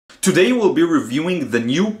Today we'll be reviewing the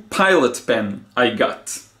new Pilot pen I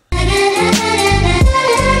got.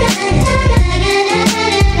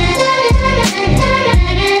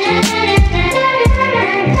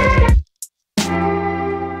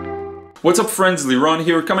 What's up friends, Liron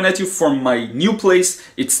here, coming at you from my new place.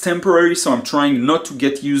 It's temporary, so I'm trying not to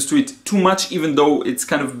get used to it too much, even though it's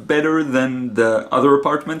kind of better than the other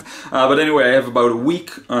apartment. But anyway, I have about a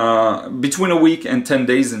week, between a week and 10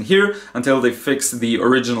 days in here until they fix the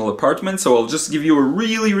original apartment. So I'll just give you a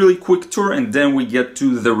really quick tour and then we get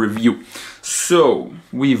to the review. So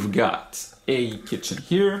we've got a kitchen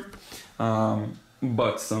here.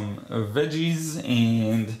 Bought some veggies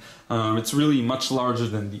and it's really much larger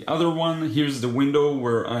than the other one. Here's the window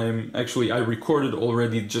where I recorded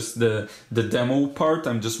already just the demo part.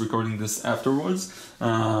 I'm just recording this afterwards.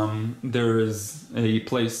 There is a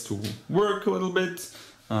place to work a little bit,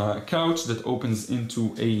 a couch that opens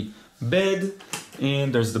into a bed,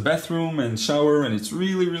 and there's the bathroom and shower, and it's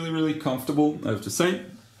really comfortable, I have to say.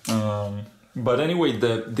 But anyway,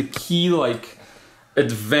 the key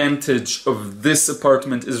advantage of this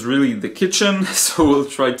apartment is really the kitchen, so we'll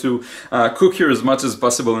try to cook here as much as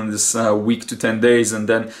possible in this week to 10 days and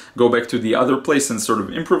then go back to the other place and sort of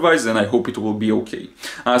improvise, and I hope it will be okay.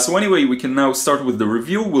 So anyway, we can now start with the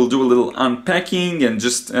review. We'll do a little unpacking and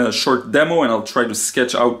just a short demo, and I'll try to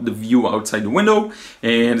sketch out the view outside the window,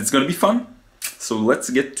 and it's gonna be fun. So let's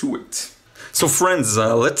get to it. So friends,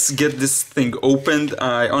 let's get this thing opened.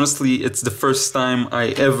 Honestly, it's the first time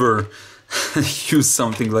I ever use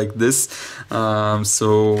something like this,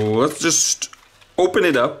 so let's just open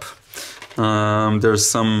it up. There's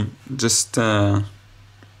some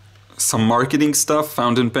marketing stuff: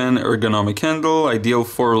 fountain pen, ergonomic handle, ideal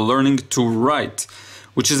for learning to write,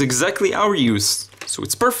 which is exactly our use, so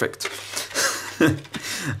it's perfect.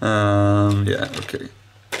 Yeah, okay.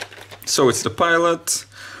 So it's the Pilot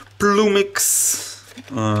Plumix.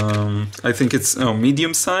 I think it's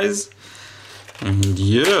medium size. And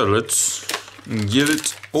yeah, let's get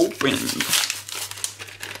it opened.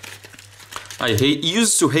 I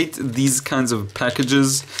used to hate these kinds of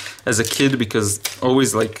packages as a kid because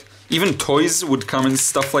always even toys would come in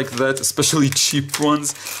stuff like that, especially cheap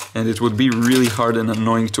ones, and it would be really hard and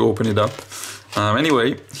annoying to open it up.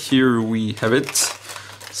 Anyway, here we have it.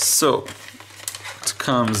 So it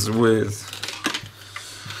comes with,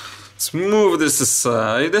 let's move this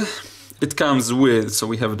aside. It comes with, so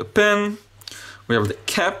we have the pen, we have the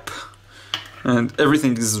cap, and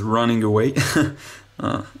everything is running away.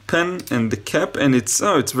 Pen and the cap, and it's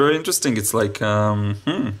very interesting. It's like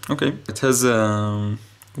okay, it has a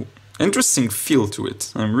interesting feel to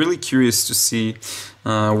it. I'm really curious to see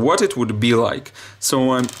what it would be like.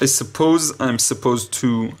 So I suppose I'm supposed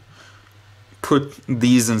to put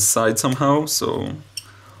these inside somehow, so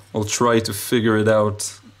I'll try to figure it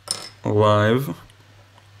out live.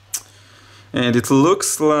 And it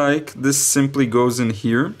looks like this simply goes in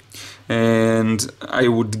here, and I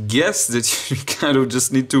would guess that you kind of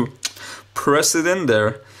just need to press it in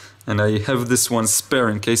there, and I have this one spare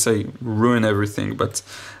in case I ruin everything, but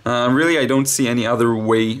really I don't see any other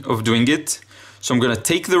way of doing it, so I'm gonna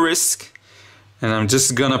take the risk and I'm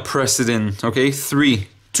just gonna press it in. Okay, 3,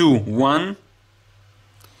 2, 1.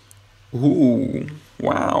 Ooh,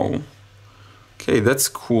 wow. Okay, that's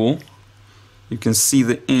cool. You can see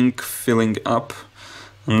the ink filling up.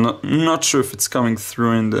 I'm not sure if it's coming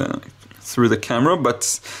through through the camera,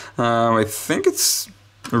 but I think it's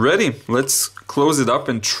ready. Let's close it up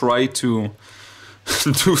and try to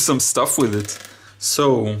do some stuff with it.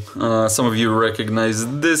 So, some of you recognize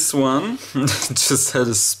this one. Just had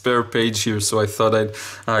a spare page here, so I thought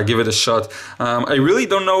I'd give it a shot. I really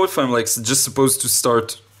don't know if I'm just supposed to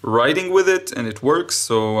start writing with it and it works,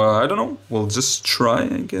 so I don't know. We'll just try,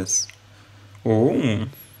 I guess. Oh.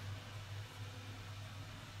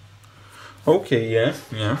 Okay,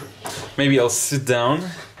 yeah. Maybe I'll sit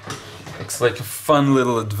down. Looks like a fun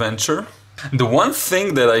little adventure. The one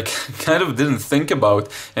thing that I kind of didn't think about,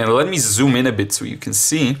 and let me zoom in a bit so you can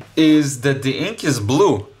see, is that the ink is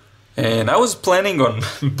blue. And I was planning on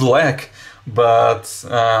black, but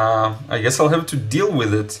I guess I'll have to deal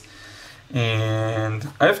with it. And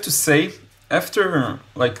I have to say, after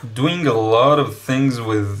doing a lot of things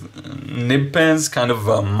with nib pens, kind of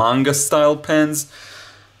manga style pens,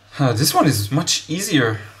 this one is much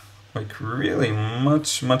easier, really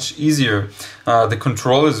much easier. The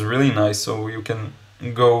control is really nice, so you can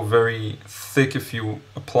go very thick if you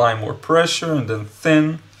apply more pressure, and then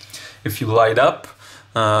thin if you light up.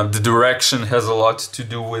 The direction has a lot to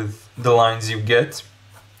do with the lines you get.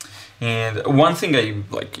 And one thing I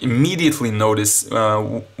like immediately notice,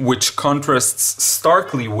 which contrasts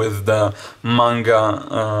starkly with the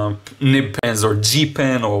manga nib pens or G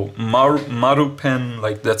pen or Maru pen,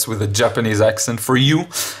 like that's with a Japanese accent for you,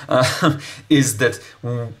 is that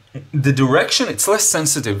the direction, it's less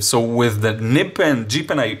sensitive. So with the nib pen, G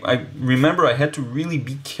pen, I remember I had to really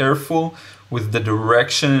be careful with the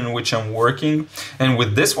direction in which I'm working. And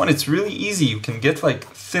with this one, it's really easy. You can get like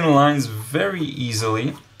thin lines very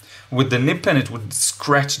easily. With the nib pen, it would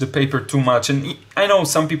scratch the paper too much. And I know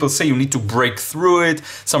some people say you need to break through it.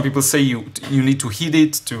 Some people say you need to heat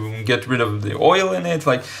it to get rid of the oil in it.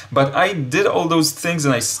 But I did all those things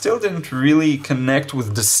and I still didn't really connect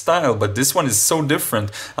with the style. But this one is so different.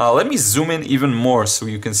 Let me zoom in even more so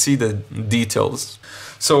you can see the details.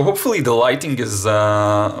 So hopefully the lighting is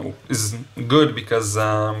good because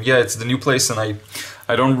yeah, it's the new place and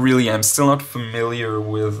I'm still not familiar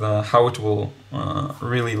with how it will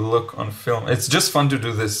really look on film. It's just fun to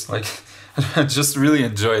do this, like I just really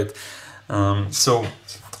enjoy it. So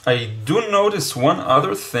I do notice one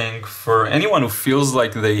other thing for anyone who feels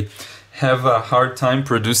like they have a hard time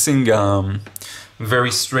producing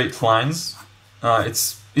very straight lines.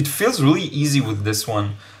 It feels really easy with this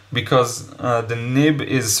one because the nib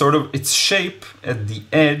is sort of, its shape at the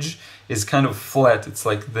edge is kind of flat. It's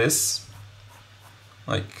like this.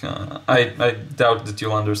 Like, I doubt that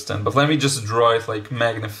you'll understand, but let me just draw it like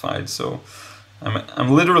magnified. So I'm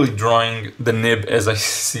literally drawing the nib as I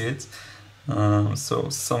see it. So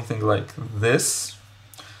something like this.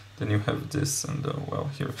 Then you have this and well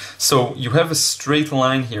here. So you have a straight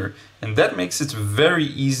line here, and that makes it very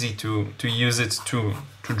easy to use it to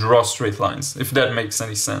draw straight lines, if that makes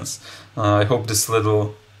any sense. I hope this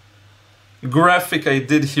little graphic I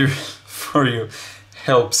did here for you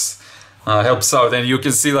helps out, and you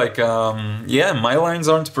can see like yeah, my lines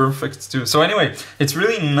aren't perfect too. So anyway, it's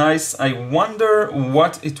really nice. I wonder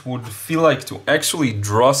what it would feel like to actually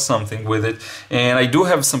draw something with it, and I do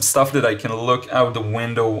have some stuff that I can look out the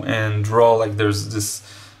window and draw. Like there's this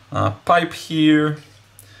pipe here.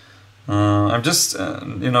 I'm just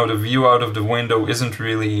you know, the view out of the window isn't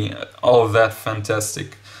really all that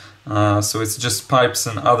fantastic. So it's just pipes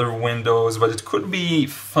and other windows, but it could be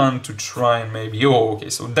fun to try and maybe, oh, okay,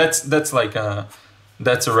 so that's like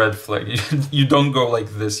that's a red flag. You don't go like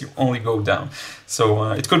this, you only go down.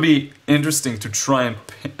 So it could be interesting to try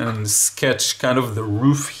and sketch kind of the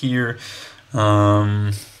roof here,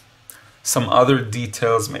 some other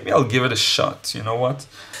details. Maybe I'll give it a shot, you know what?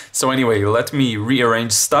 So anyway, let me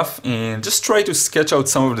rearrange stuff and just try to sketch out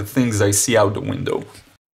some of the things I see out the window.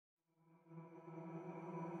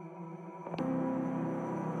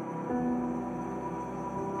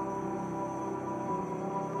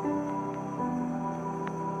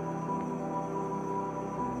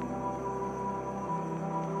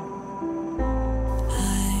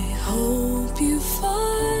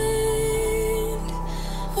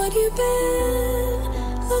 You've been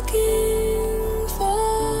looking for.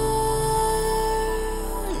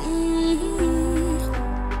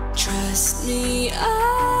 Trust me, I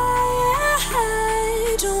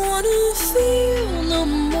don't wanna feel no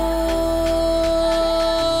more.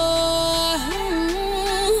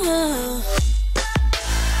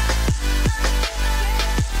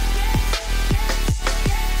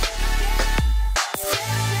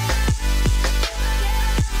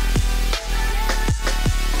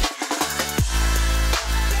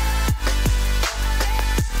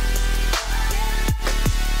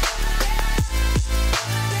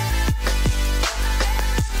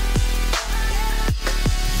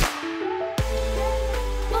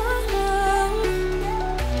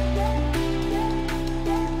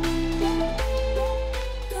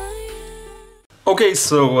 Okay,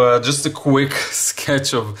 so just a quick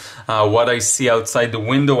sketch of what I see outside the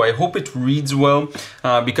window. I hope it reads well.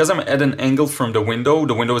 Because I'm at an angle from the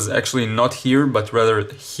window is actually not here, but rather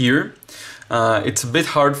here. It's a bit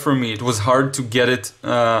hard for me. It was hard to get it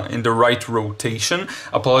in the right rotation.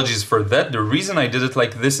 Apologies for that. The reason I did it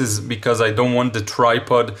like this is because I don't want the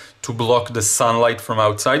tripod to block the sunlight from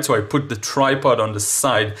outside. So I put the tripod on the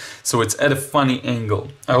side, so it's at a funny angle.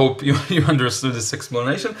 I hope you understood this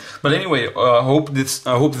explanation. But anyway, I hope this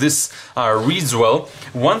reads well.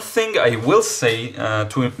 One thing I will say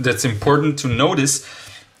that's important to notice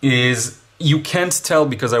is, you can't tell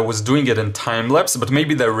because I was doing it in time-lapse, but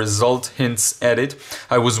maybe the result hints at it.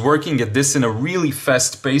 I was working at this in a really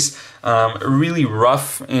fast pace, really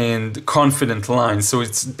rough and confident lines. So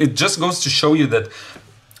it just goes to show you that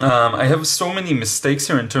I have so many mistakes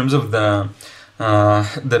here in terms of the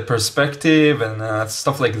perspective and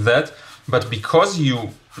stuff like that. But because you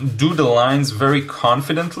do the lines very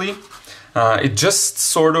confidently, it just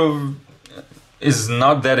sort of is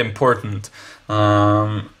not that important.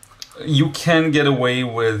 You can get away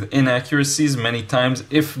with inaccuracies many times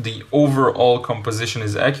if the overall composition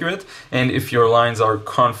is accurate and if your lines are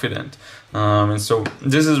confident. And so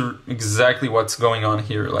this is exactly what's going on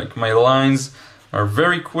here. Like, my lines are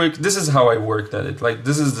very quick. This is how I worked at it. Like,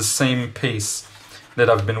 this is the same pace that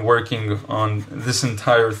I've been working on this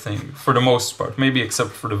entire thing for the most part, maybe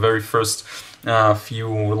except for the very first few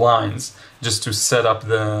lines, just to set up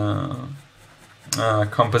the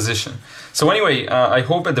composition. So anyway, I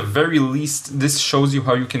hope at the very least this shows you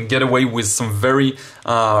how you can get away with some very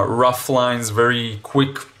rough lines, very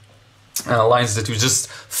quick lines that you just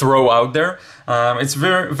throw out there. It's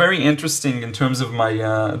very, very interesting in terms of my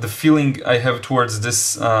the feeling I have towards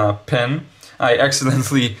this pen. I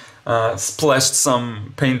accidentally splashed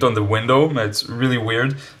some paint on the window. It's really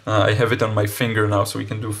weird. I have it on my finger now, so we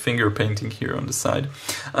can do finger painting here on the side.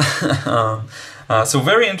 So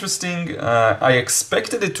very interesting. I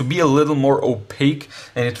expected it to be a little more opaque,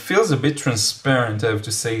 and it feels a bit transparent, I have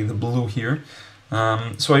to say, the blue here.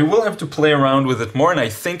 So I will have to play around with it more, and I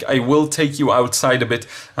think I will take you outside a bit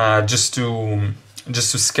just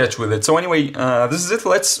to sketch with it. So anyway, this is it.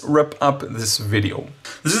 Let's wrap up this video.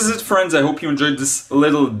 This is it, friends. I hope you enjoyed this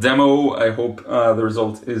little demo. I hope the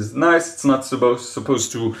result is nice. It's not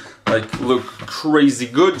supposed to like look crazy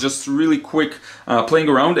good, just really quick playing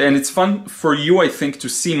around, and it's fun for you, I think, to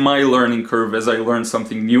see my learning curve as I learn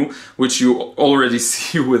something new, which you already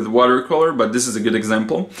see with watercolor, but this is a good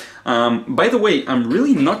example. By the way, I'm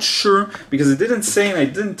really not sure, because it didn't say and I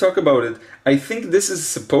didn't talk about it. I think this is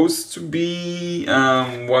supposed to be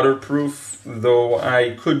waterproof, though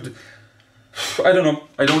I don't know,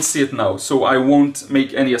 I don't see it now, so I won't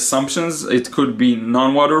make any assumptions. It could be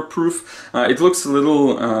non-waterproof. It looks a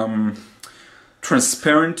little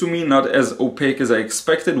transparent to me, not as opaque as I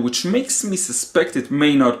expected, which makes me suspect it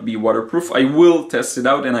may not be waterproof. I will test it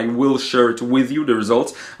out and I will share it with you, the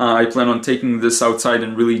results. I plan on taking this outside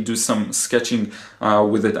and really do some sketching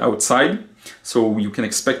with it outside. So you can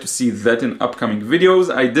expect to see that in upcoming videos.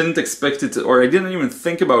 I didn't expect it, or I didn't even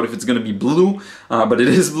think about if it's going to be blue, but it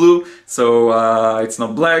is blue, so it's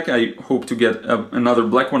not black. I hope to get another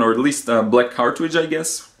black one, or at least a black cartridge, I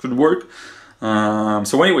guess, could work.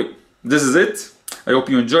 So anyway, this is it. I hope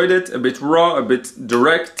you enjoyed it. A bit raw, a bit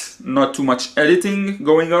direct, not too much editing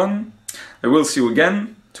going on. I will see you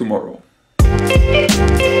again tomorrow.